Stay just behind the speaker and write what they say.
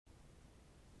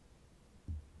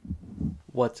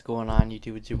What's going on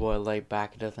YouTube? It's your boy Light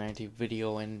back at another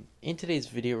video, and in today's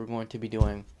video we're going to be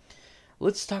doing,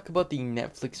 let's talk about the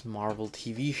Netflix Marvel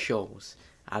TV shows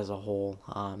as a whole.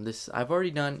 I've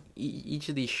already done each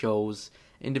of these shows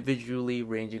individually,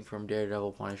 ranging from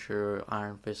Daredevil, Punisher,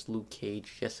 Iron Fist, Luke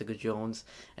Cage, Jessica Jones,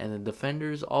 and the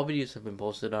Defenders. All videos have been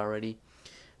posted already,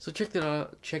 so check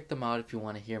them out if you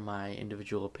want to hear my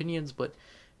individual opinions. But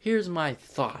here's my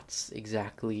thoughts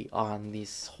exactly on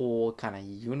this whole kind of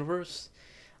universe,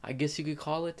 I guess you could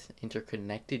call it,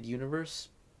 interconnected universe.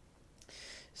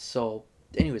 So,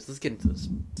 anyways, let's get into this.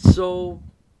 So,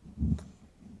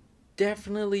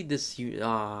 definitely these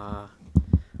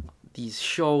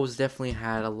shows definitely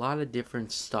had a lot of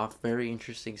different stuff, very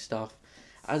interesting stuff,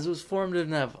 as it was formed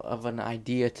of an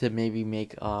idea to maybe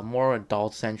make a more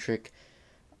adult-centric,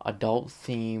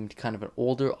 adult-themed, kind of an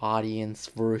older audience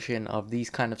version of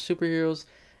these kind of superheroes,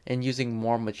 and using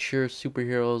more mature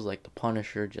superheroes like the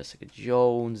Punisher, Jessica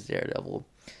Jones, Daredevil.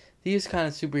 These kind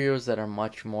of superheroes that are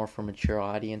much more for mature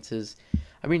audiences.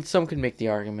 I mean, some could make the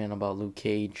argument about Luke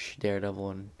Cage, Daredevil,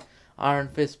 and Iron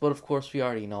Fist, but of course we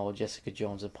already know Jessica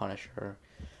Jones and Punisher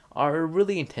are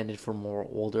really intended for more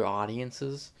older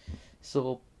audiences.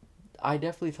 So I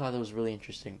definitely thought it was really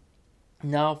interesting.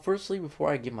 Now, firstly, before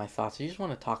I give my thoughts, I just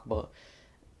want to talk about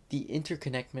the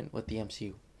interconnectment with the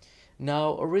MCU.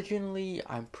 Now, originally,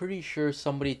 I'm pretty sure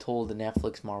somebody told the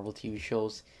Netflix Marvel TV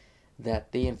shows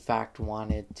that they in fact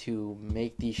wanted to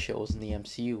make these shows in the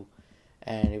MCU,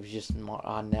 and it was just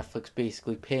on Netflix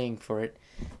basically paying for it.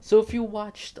 So if you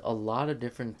watched a lot of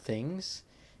different things,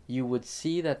 you would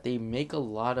see that they make a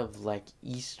lot of like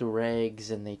Easter eggs,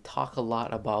 and they talk a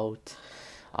lot about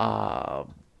uh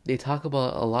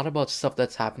a lot about stuff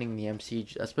that's happening in the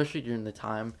MCU, especially during the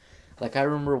time. Like I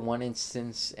remember one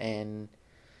instance, and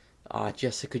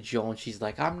Jessica Jones, she's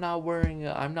like, I'm not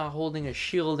holding a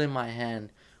shield in my hand.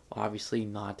 Well, obviously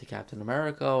not to Captain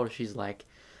America. Or she's like,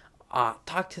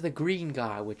 talk to the green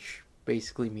guy, which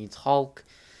basically means Hulk.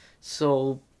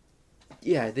 So,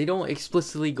 yeah, they don't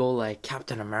explicitly go like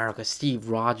Captain America, Steve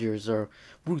Rogers, or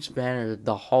Bruce Banner,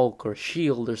 the Hulk, or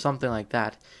Shield, or something like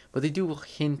that. But they do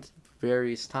hint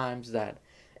various times that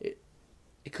it,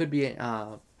 it could be in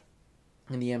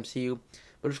the MCU.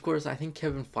 But of course, I think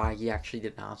Kevin Feige actually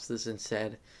denounced this and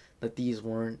said that these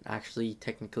weren't actually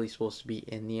technically supposed to be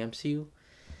in the MCU.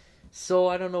 So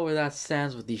I don't know where that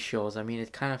stands with these shows. I mean,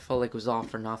 it kind of felt like it was all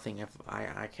for nothing. If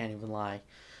I can't even lie.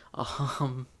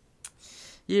 Um,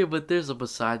 yeah, but there's a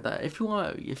beside that. If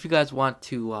you guys want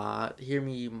to hear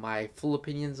me my full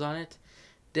opinions on it,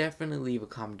 definitely leave a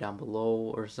comment down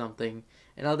below or something,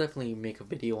 and I'll definitely make a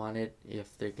video on it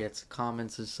if there gets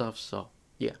comments and stuff. So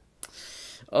yeah.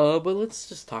 But let's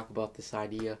just talk about this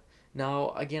idea. Now,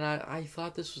 again, I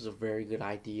thought this was a very good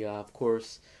idea. Of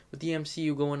course, with the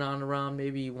MCU going on around,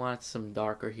 maybe you want some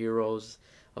darker heroes,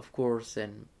 of course,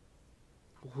 and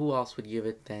who else would give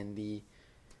it than the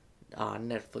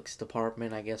Netflix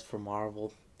department, I guess, for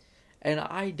Marvel. And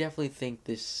I definitely think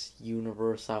this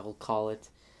universe, I will call it,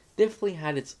 definitely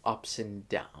had its ups and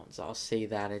downs. I'll say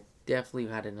that. It definitely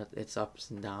had its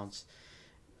ups and downs.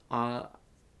 Uh,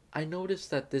 I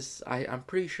noticed that I'm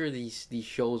pretty sure these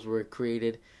shows were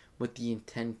created with the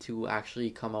intent to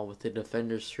actually come out with the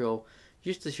Defenders show,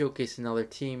 just to showcase another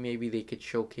team. Maybe they could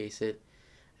showcase it,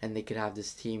 and they could have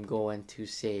this team go into,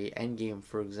 say, Endgame,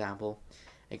 for example,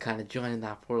 and kind of join in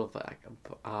that portal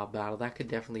battle. That could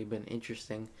definitely have been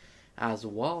interesting as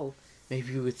well.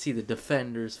 Maybe we would see the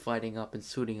Defenders fighting up and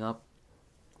suiting up.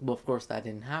 But of course, that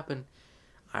didn't happen.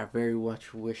 I very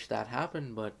much wish that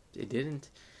happened, but it didn't.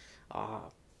 Uh,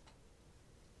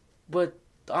 But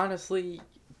honestly,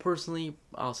 personally,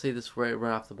 I'll say this right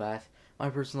off the bat. My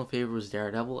personal favorite was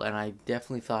Daredevil, and I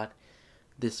definitely thought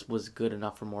this was good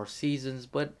enough for more seasons.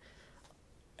 But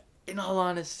in all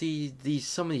honesty, these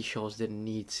some of these shows didn't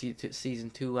need season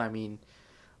two. I mean,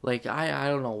 like I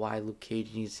don't know why Luke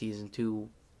Cage needs season two.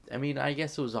 I mean, I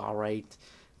guess it was all right.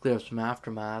 Clear up some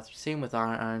aftermath. Same with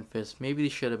Iron Fist. Maybe they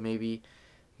should have maybe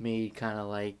made kind of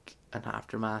like an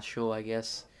aftermath show, I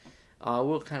guess.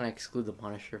 We'll kind of exclude the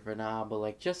Punisher for now, but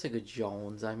like Jessica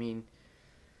Jones, I mean,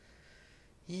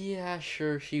 yeah,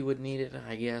 sure, she would need it,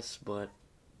 I guess, but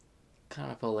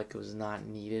kind of felt like it was not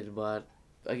needed. But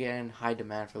again, high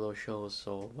demand for those shows,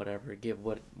 so whatever, give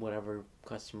whatever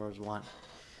customers want,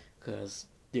 cause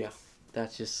yeah,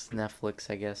 that's just Netflix,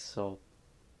 I guess. So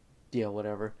yeah,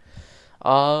 whatever.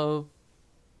 Uh,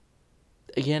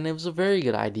 Again, it was a very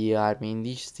good idea. I mean,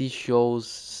 these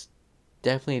shows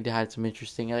definitely had some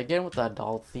interesting. Again, with the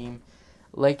adult theme,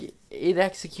 like it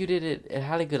executed it. It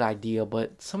had a good idea,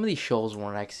 but some of these shows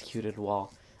weren't executed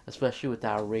well, especially with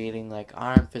that rating. Like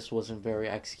Iron Fist wasn't very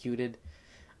executed.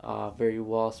 very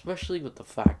well, especially with the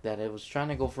fact that it was trying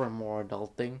to go for a more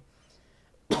adult thing,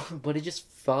 but it just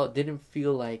didn't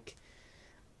feel like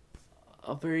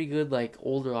a very good like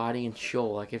older audience show.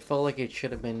 Like it felt like it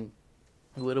should have been,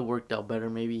 it would have worked out better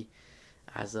maybe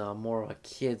as a more of a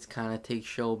kids kind of take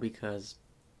show, because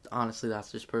honestly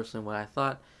that's just personally what I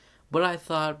thought. But I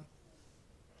thought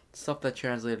stuff that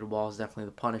translated well is definitely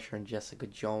the Punisher and Jessica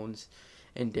Jones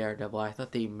and Daredevil. I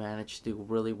thought they managed to do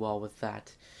really well with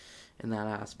that in that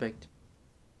aspect.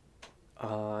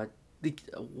 The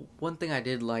one thing I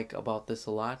did like about this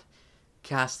a lot,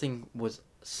 casting was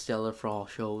stellar for all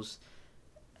shows.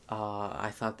 I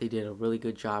thought they did a really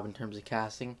good job in terms of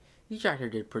casting. Each actor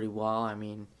did pretty well. I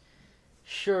mean,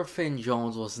 sure, Finn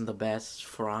Jones wasn't the best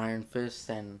for Iron Fist,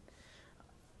 and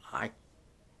I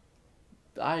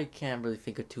I can't really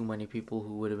think of too many people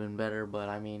who would have been better. But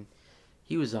I mean,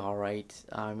 he was all right.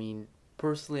 I mean,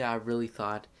 personally, I really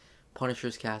thought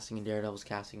Punisher's casting and Daredevil's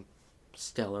casting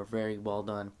stellar, very well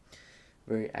done,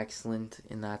 very excellent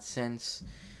in that sense.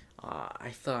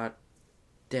 I thought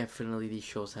definitely these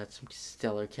shows had some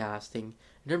stellar casting.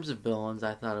 In terms of villains,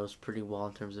 I thought it was pretty well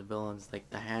in terms of villains. Like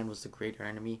the Hand was the greater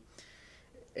enemy,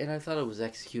 and I thought it was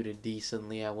executed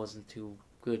decently. I wasn't too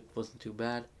good, wasn't too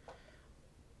bad.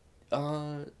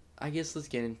 Uh, I guess let's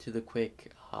get into the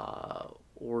quick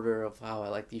order of how I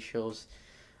like these shows.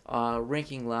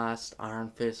 Ranking last, Iron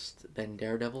Fist, then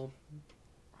Daredevil,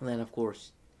 and then of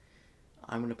course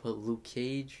I'm gonna put Luke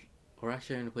Cage, or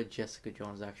actually I'm gonna put Jessica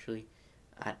Jones actually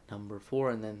at number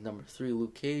 4, and then number 3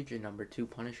 Luke Cage, and number 2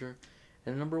 Punisher,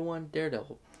 and number 1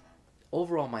 Daredevil.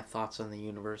 Overall, my thoughts on the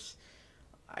universe,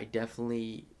 I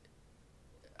definitely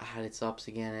had its ups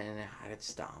again and it had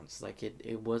its downs. Like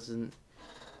it wasn't.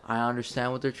 I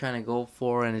understand what they're trying to go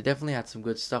for, and it definitely had some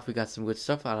good stuff. We got some good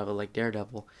stuff out of it, like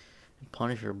Daredevil and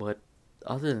Punisher. But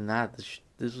other than that,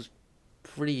 this was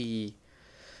pretty,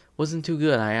 wasn't too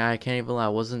good. I can't even lie.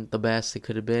 It wasn't the best it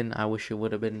could have been. I wish it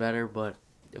would have been better, but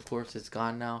of course it's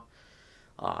gone now.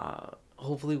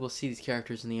 Hopefully we'll see these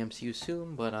characters in the MCU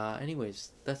soon. But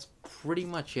anyways, that's pretty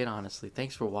much it. Honestly,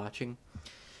 thanks for watching.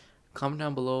 Comment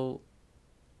down below.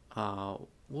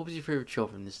 What was your favorite show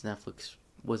from this Netflix?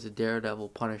 Was it Daredevil,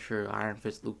 Punisher, Iron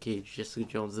Fist, Luke Cage, Jessica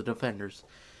Jones, The Defenders?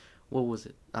 What was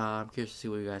it? I'm curious to see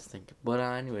what you guys think. But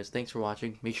anyways, thanks for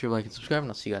watching. Make sure to like and subscribe, and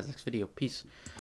I'll see you guys next video. Peace.